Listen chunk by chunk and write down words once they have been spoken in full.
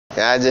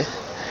Aje.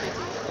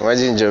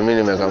 Imagine jo mimi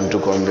nimekam tu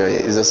kuambia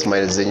hizo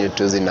smiles zenyu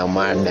tu zina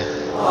mada.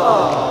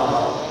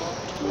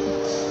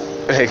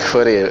 Like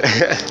for real.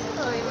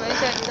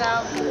 Imeisha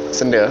tamu.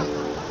 Si ndio?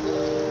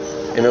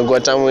 Imekuwa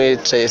tamu hii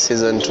try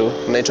season 2.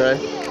 Unaitwa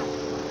nani?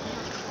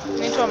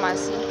 Naitwa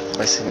Masi.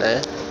 Masi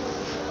naye.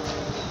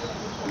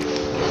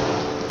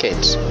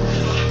 Kate.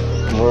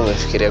 Mbona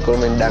umefikiria kwa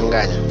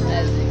umenidanganya?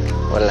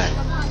 Wala.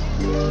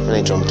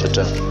 Naitwa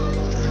Mtoto.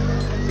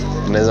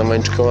 Unaweza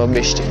mind kama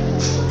besti.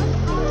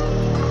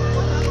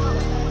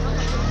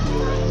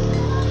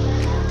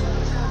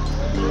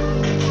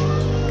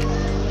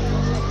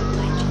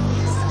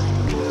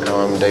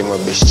 Kama mdai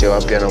mabesti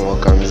wapya na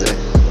mwaka mzee.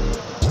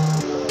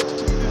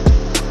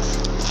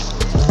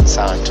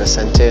 Sawa,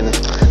 asanteni.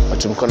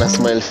 Watu mko na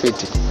smile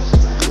fiti.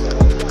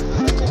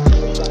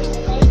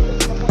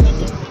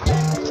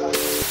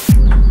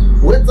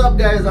 What's up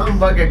guys, I'm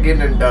back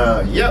again and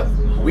yeah,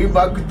 we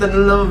back with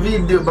another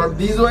video, but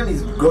this one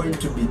is going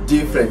to be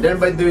different. And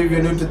by the way, if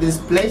you're new to this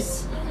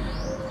place,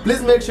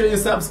 please make sure you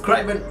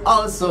subscribe and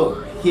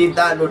also hit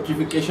that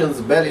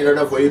notifications bell in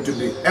order for you to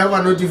be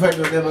ever notified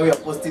whenever we are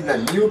posting a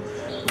new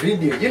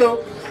video. You know,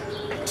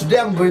 today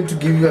I'm going to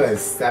give you a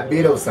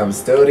bit of some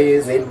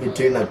stories in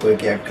between a quick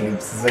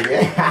clips. So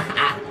yeah,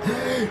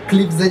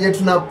 clips zenye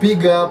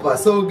tunapiga hapa.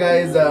 So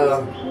guys,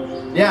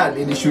 yeah,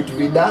 did shoot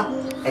video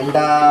and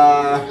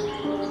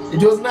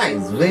it was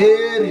nice,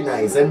 very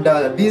nice. And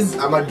this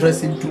I'm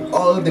addressing to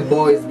all the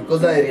boys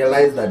because I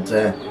realized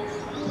that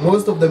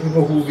most of the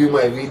people who view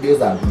my videos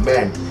are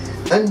men,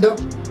 and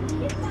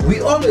we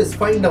always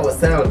find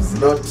ourselves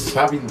not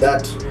having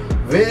that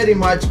very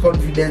much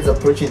confidence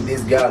approaching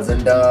these girls,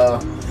 and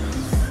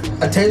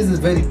at times it's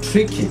very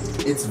tricky.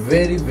 It's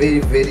very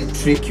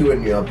tricky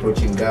when you're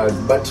approaching girls,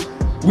 but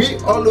we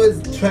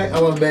always try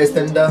our best,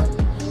 and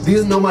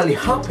this normally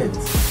happens.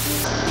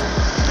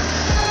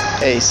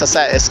 Hey,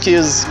 sasa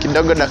excuse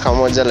kidogo dakika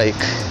moja,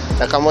 like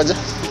dakika moja.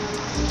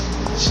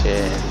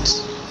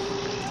 Shit.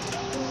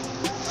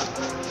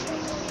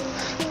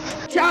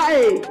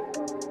 Chai.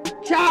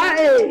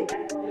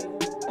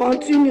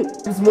 Continue.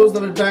 Most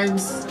of the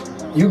times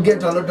you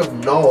get a lot of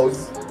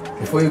no's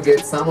before you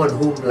get someone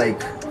whom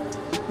like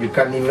you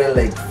can even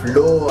like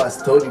flow a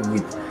story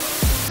with.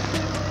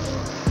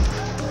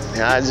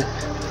 Yaje.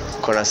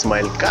 Kona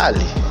smile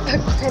kali.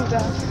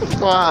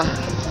 Wow.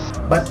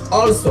 But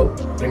also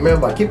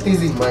remember, keep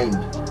this in mind,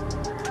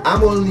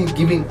 I'm only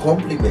giving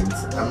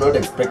compliments. I'm not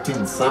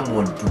expecting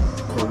someone to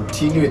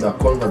continue the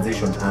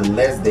conversation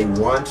unless they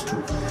want to.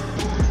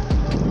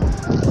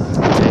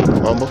 Hey,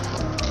 mambo?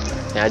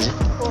 Yaje?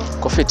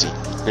 Kofiti.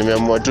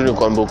 Nimeamua tu ni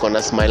kwamba uko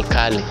na smile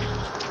kali.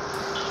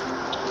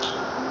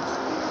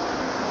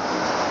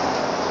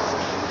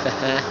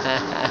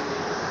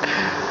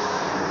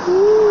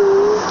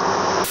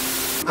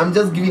 I'm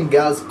just giving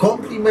girls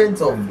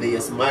compliments of their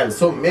smile.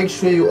 So make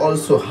sure you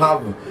also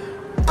have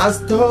a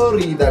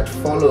story that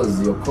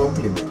follows your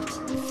compliment.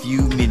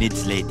 Few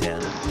minutes later.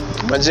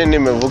 Imagine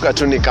nimevuka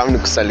tu nikam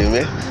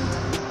nikusalimie.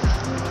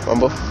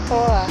 Mambo?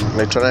 Poa.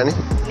 Unaitwa nani?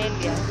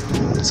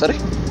 Nelias. Sorry?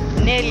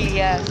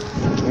 Nelias.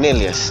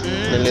 Nelias.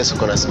 Nelias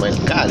uko na smile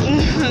kali.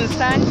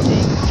 Asante.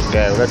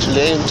 Gaya,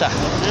 unatulia hii mtaa?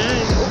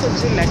 Uko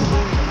juu lakini.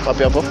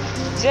 Wapi hapo?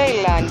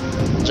 Jailand.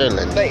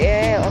 Jailand.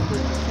 Wapo.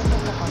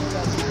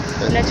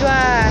 Unajua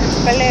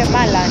pale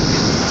Maland.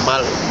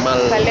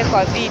 Pale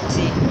kwa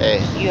viti.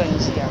 Hiyo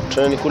njia.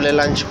 Tunaenda kule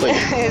lunch kweli?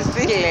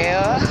 Si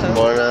leo.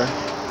 Mbona?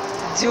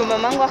 Juu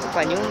mamangu ako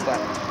kwa nyumba.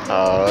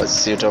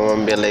 Si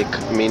utamwambia like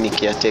mimi ni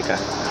caretaker.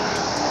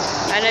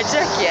 Anajua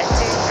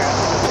caretaker.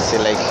 Si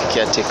like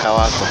caretaker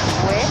wako.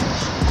 We?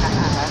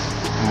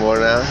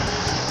 Mbona?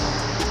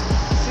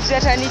 Sisi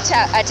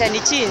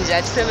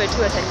atanichinja, tuseme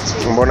tu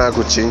atanichinja. Mbona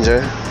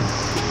akuchinje?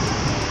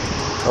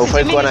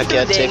 Haufai kuwa na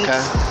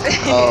caretaker.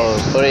 Oh,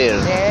 for real?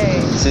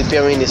 Yeah. Si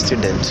pia mimi ni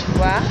student.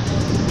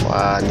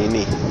 Wa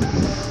nini?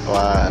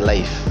 Wa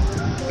life.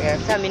 Yeah,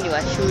 sasa mimi ni wa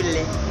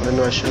shule. Wewe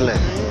ni wa shule?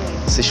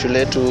 Si shule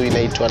yetu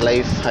inaitwa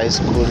Life High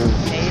School.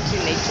 Yetu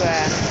inaitwa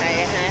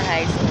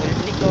High School.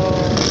 Niko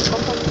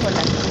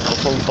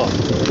Form 4.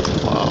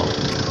 Wow.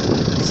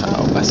 So,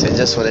 basi, I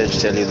just wanted to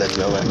tell you that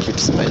you have a cute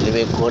smile.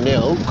 Nimekuonea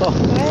huko.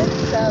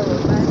 sawa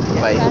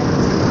basi. Bye.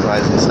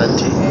 Bye,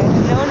 asante.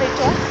 Na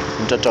unaitwa?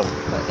 Mtoto.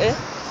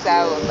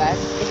 Sawa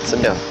basi.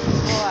 Ndio.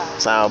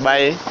 Sawa,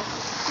 bye.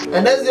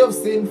 And as you have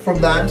seen from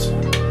that,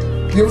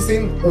 you've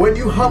seen when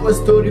you have a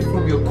story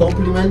from your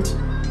compliment,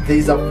 there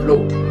is a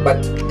flow.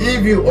 But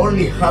if you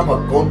only have a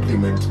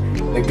compliment,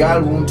 the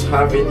girl won't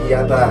have any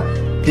other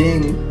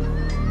thing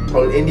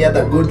or any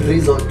other good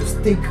reason to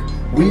stick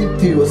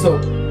with you. So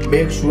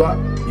make sure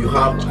you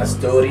have a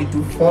story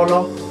to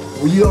follow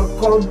with your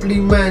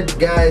compliment,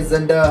 guys.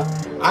 And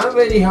I'm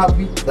very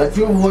happy that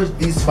you watched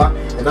this far,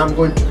 and I'm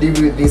going to leave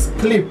you with this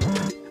clip.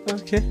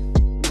 Okay.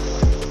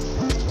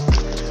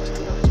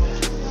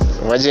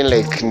 Imagine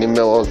like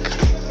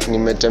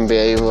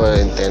nimetembea hivyo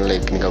and then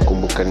like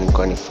nikakumbuka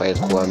nilikuwa nifai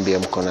kuambia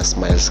mko na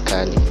smiles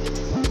kali.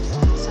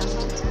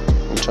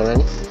 Mtu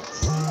nani?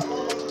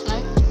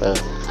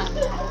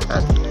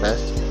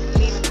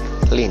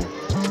 Lin.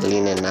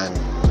 Aline nani?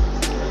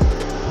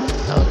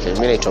 Okay,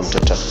 mimi naitwa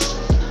Mtoto.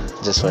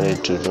 Just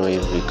wanted to know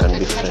if we can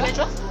be friends.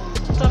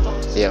 Mtoto?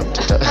 Yeah,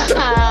 Mtoto.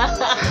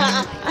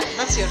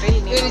 That's your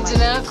real name. Ni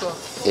jina yako?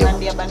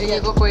 Yeah. Bandia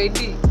yako kwa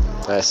ID?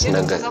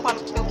 Sinaga. Sasa kwa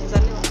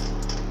ukizaliwa.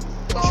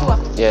 Sure.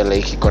 Yeah,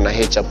 like iko na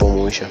H hapo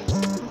mwisho.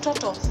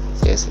 Mtoto.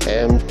 Yes,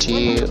 MT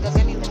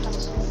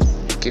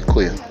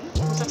Kikuyu.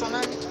 Mtoto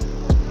nani?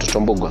 Mtoto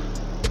Mbugwa.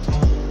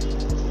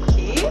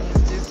 Okay.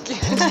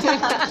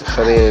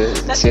 For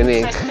the That's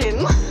unique.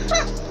 interesting.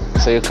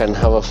 So you can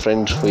have a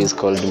friend who is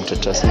called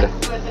Mtoto.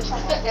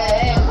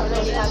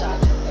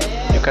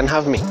 You can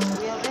have me.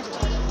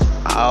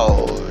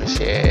 Oh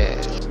shit.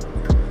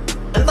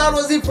 And that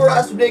was it for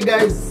us today,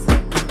 guys.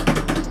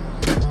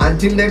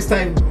 Until next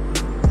time.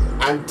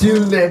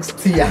 Until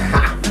next year.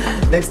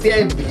 Next year,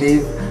 I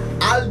believe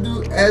I'll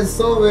do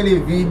so many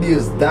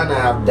videos than I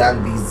have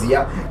done this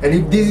year. And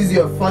if this is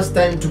your first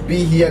time to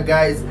be here,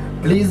 guys,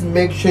 please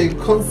make sure you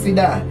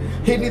consider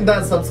hitting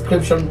that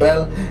subscription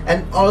bell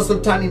and also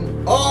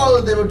turning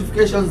all the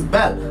notifications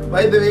bell.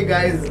 By the way,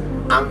 guys,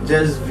 I'm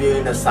just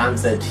viewing the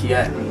sunset here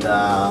and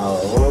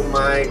oh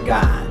my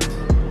god,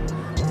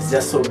 it's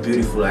just so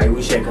beautiful. I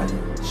wish I can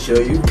show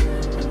you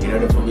in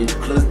order for me to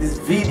close this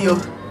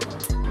video.